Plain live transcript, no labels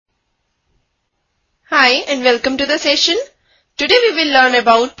Hi and welcome to the session. Today we will learn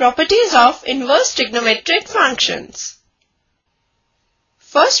about properties of inverse trigonometric functions.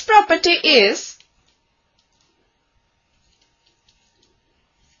 First property is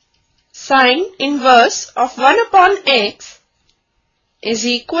sine inverse of 1 upon x is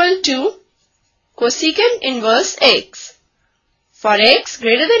equal to cosecant inverse x for x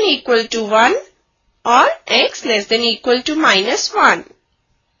greater than equal to 1 or x less than equal to minus 1.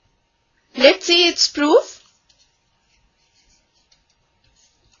 Let's see its proof.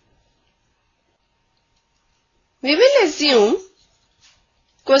 We will assume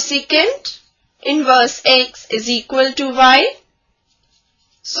cosecant inverse x is equal to y.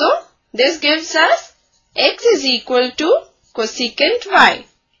 So, this gives us x is equal to cosecant y.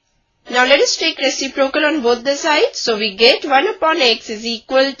 Now, let us take reciprocal on both the sides. So, we get 1 upon x is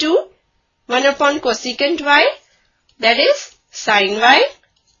equal to 1 upon cosecant y, that is sin y.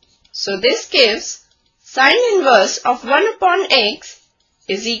 So, this gives sine inverse of 1 upon x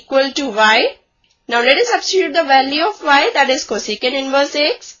is equal to y. Now, let us substitute the value of y, that is cosecant inverse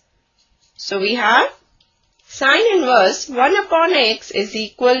x. So, we have sine inverse 1 upon x is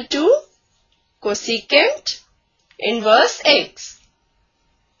equal to cosecant inverse x.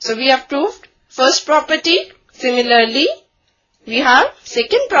 So, we have proved first property. Similarly, we have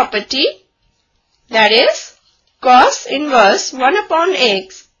second property, that is cos inverse 1 upon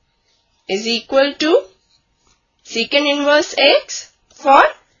x is equal to secant inverse x for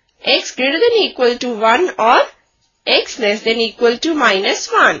x greater than equal to 1 or x less than equal to minus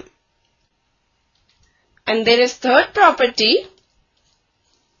 1. And there is third property,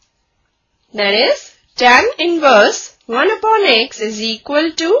 that is tan inverse 1 upon x is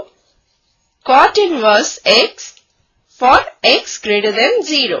equal to cot inverse x for x greater than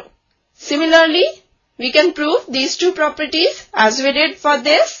 0. Similarly, we can prove these two properties as we did for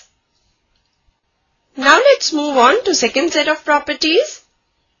this. Now let's move on to second set of properties.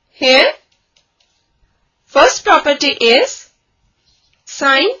 Here, first property is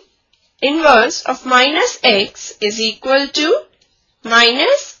sine inverse of minus x is equal to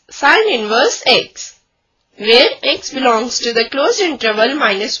minus sine inverse x, where x belongs to the closed interval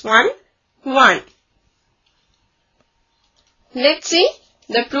minus 1, 1. Let's see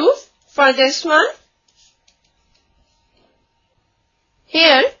the proof for this one.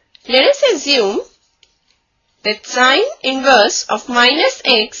 Here, let us assume that sine inverse of minus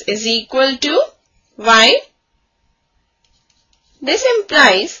x is equal to y. This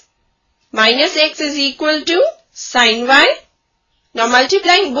implies minus x is equal to sin y. Now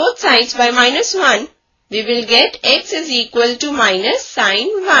multiplying both sides by minus 1, we will get x is equal to minus sin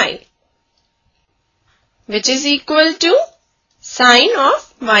y, which is equal to sine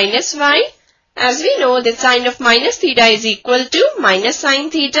of minus y. As we know that sine of minus theta is equal to minus sin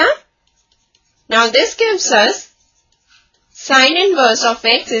theta. Now this gives us sine inverse of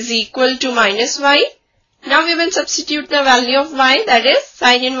x is equal to minus y. Now we will substitute the value of y, that is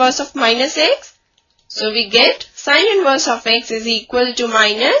sine inverse of minus x. So we get sine inverse of x is equal to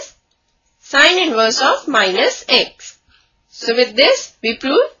minus sine inverse of minus x. So with this we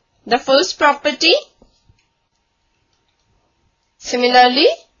prove the first property. Similarly,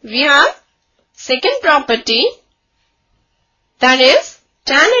 we have second property, that is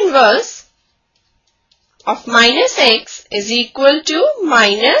tan inverse of minus x is equal to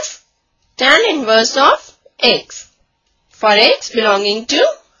minus tan inverse of x for x belonging to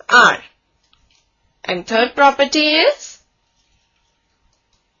R. And third property is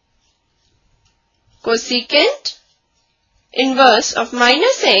cosecant inverse of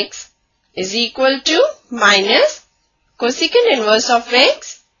minus x is equal to minus cosecant inverse of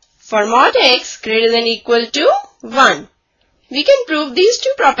x for mod x greater than equal to 1. We can prove these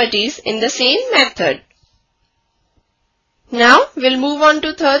two properties in the same method. Now, we'll move on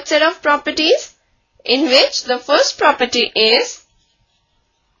to third set of properties, in which the first property is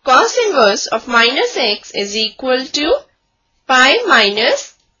cos inverse of minus x is equal to pi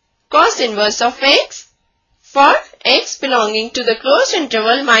minus cos inverse of x for x belonging to the closed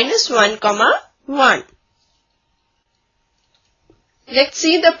interval minus 1, 1. Let's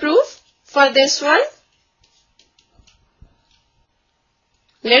see the proof for this one.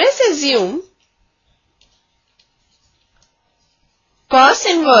 Let us assume cos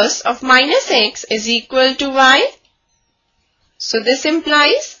inverse of minus x is equal to y. So this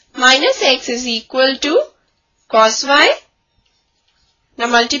implies minus x is equal to cos y. Now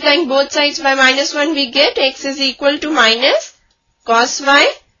multiplying both sides by minus 1, we get x is equal to minus cos y,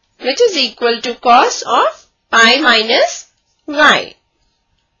 which is equal to cos of pi minus y.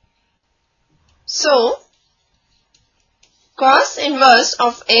 So, cos inverse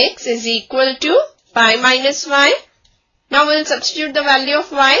of x is equal to pi minus y. Now we will substitute the value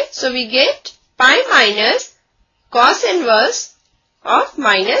of y. So we get pi minus cos inverse of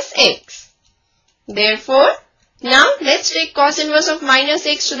minus x. Therefore, now let's take cos inverse of minus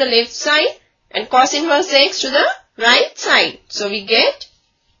x to the left side and cos inverse x to the right side. So we get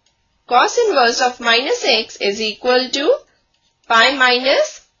cos inverse of minus x is equal to pi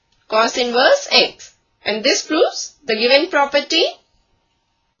minus cos inverse x. And this proves the given property.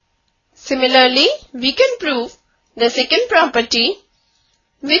 Similarly, we can prove the second property,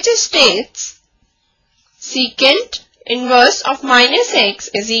 which states secant inverse of minus x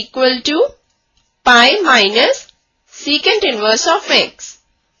is equal to pi minus secant inverse of x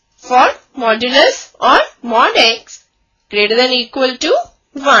for modulus or mod x greater than or equal to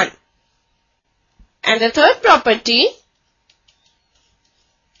 1. And the third property,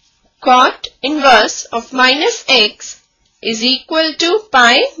 cot inverse of minus x is equal to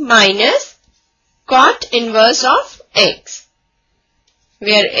pi minus cot inverse of x,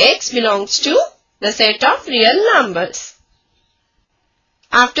 where x belongs to the set of real numbers.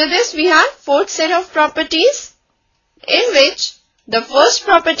 After this, we have fourth set of properties, in which the first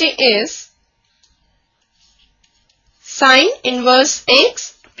property is sin inverse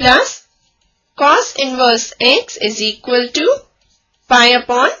x plus cos inverse x is equal to pi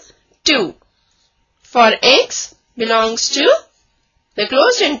upon 2 for x belongs to the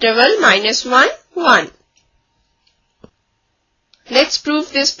closed interval minus 1, 1. Let's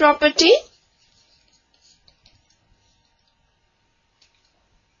prove this property.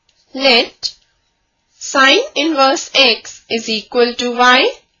 Let sin inverse x is equal to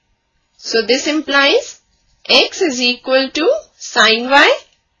y. So this implies x is equal to sin y,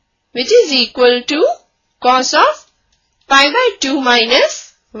 which is equal to cos of pi by 2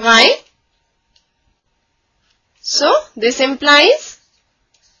 minus y. So this implies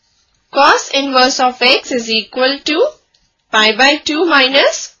cos inverse of x is equal to pi by 2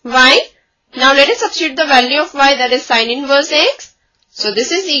 minus y. Now let us substitute the value of y, that is sin inverse x. So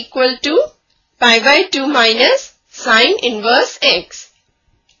this is equal to pi by 2 minus sin inverse x.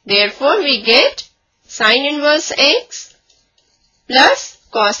 Therefore we get sin inverse x plus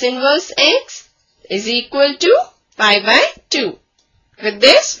cos inverse x is equal to pi by 2. With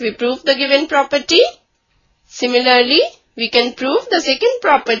this we prove the given property. Similarly, we can prove the second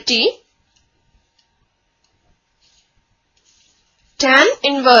property. Tan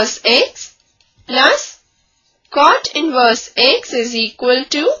inverse x plus cot inverse x is equal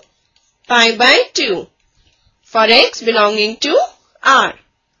to pi by 2 for x belonging to R.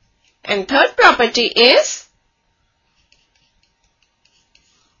 And third property is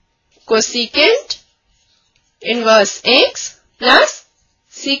cosecant inverse x plus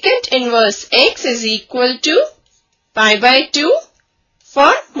secant inverse x is equal to pi by 2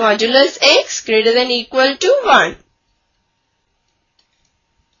 for modulus x greater than or equal to 1.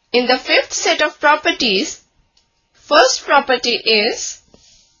 In the fifth set of properties, first property is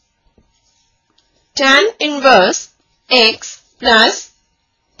tan inverse x plus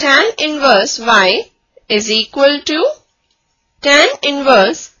tan inverse y is equal to tan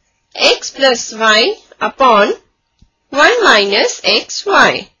inverse x plus y upon 1 minus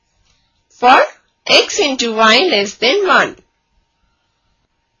xy for x into y less than 1.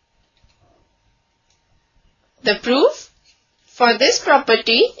 The proof for this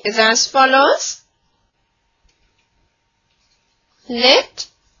property is as follows. Let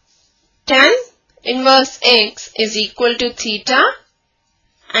tan inverse x is equal to theta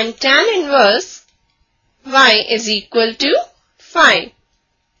and tan inverse y is equal to phi.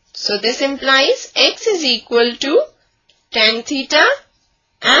 So this implies x is equal to tan theta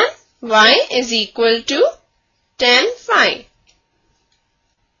and y is equal to tan phi.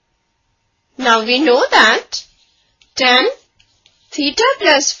 Now we know that tan theta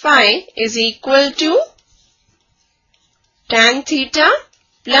plus phi is equal to tan theta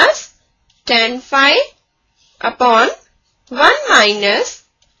plus tan phi upon 1 minus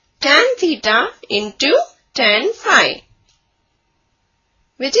tan theta into tan phi,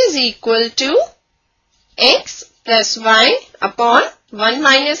 which is equal to x plus y upon 1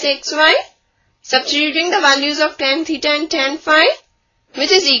 minus xy, substituting the values of tan theta and tan phi,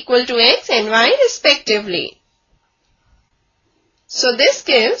 which is equal to x and y respectively. So this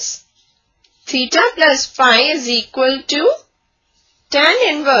gives theta plus phi is equal to tan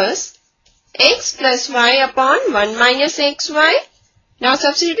inverse x plus y upon 1 minus xy. Now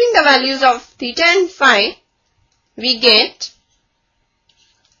substituting the values of theta and phi, we get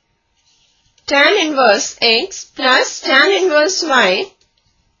tan inverse x plus tan inverse y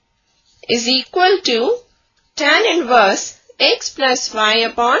is equal to tan inverse x plus y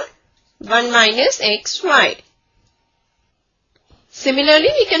upon 1 minus xy. Similarly,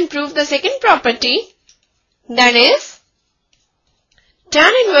 we can prove the second property, that is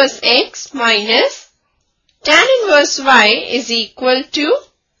tan inverse x minus tan inverse y is equal to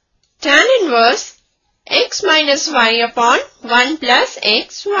tan inverse x minus y upon 1 plus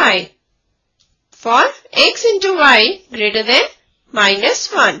xy for x into y greater than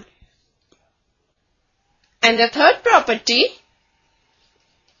minus 1. And the third property,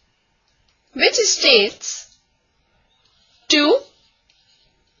 which states 2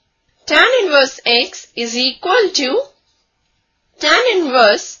 tan inverse x is equal to tan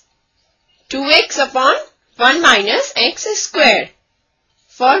inverse 2x upon 1 minus x squared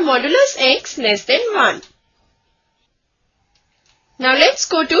for modulus x less than 1. Now let's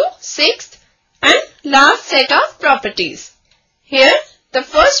go to sixth and last set of properties. Here the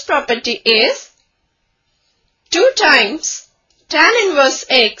first property is 2 times tan inverse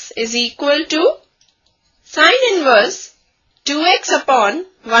x is equal to sin inverse 2x upon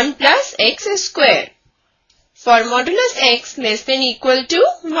 1 plus x squared for modulus x less than equal to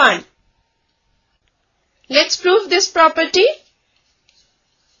 1. Let's prove this property.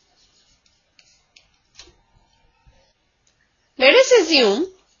 Let us assume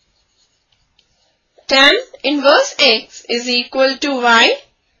tan inverse x is equal to y.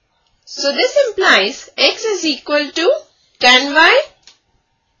 So this implies x is equal to tan y.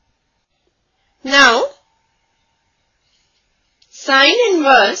 Now sin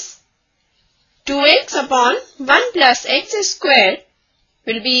inverse 2x upon 1 plus x squared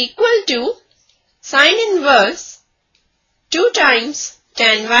will be equal to sin inverse 2 times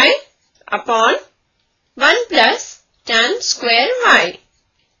tan y upon 1 plus tan square y,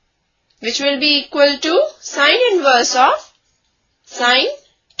 which will be equal to sin inverse of sin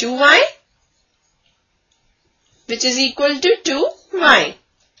 2y, which is equal to 2y.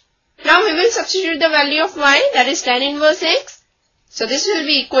 Now we will substitute the value of y, that is tan inverse x. So this will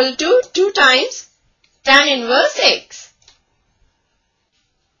be equal to 2 times tan inverse x.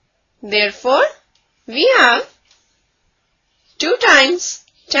 Therefore, we have 2 times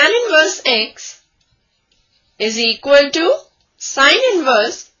tan inverse x is equal to sin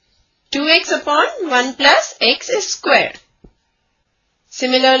inverse 2x upon 1 plus x squared.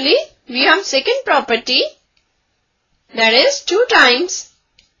 Similarly, we have second property, that is 2 times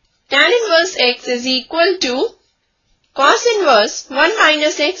tan inverse x is equal to cos inverse 1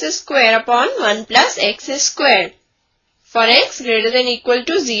 minus x square upon 1 plus x squared for x greater than equal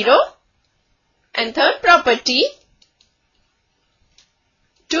to 0. And third property,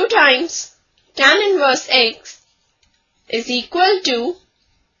 2 times tan inverse x is equal to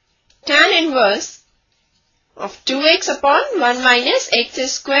tan inverse of 2x upon 1 minus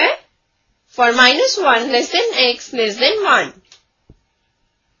x square for minus 1 less than x less than 1.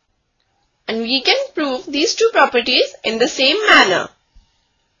 And we can prove these two properties in the same manner.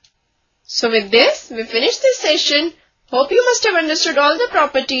 So with this, we finish this session. Hope you must have understood all the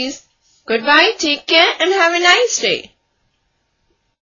properties. Goodbye, take care and have a nice day.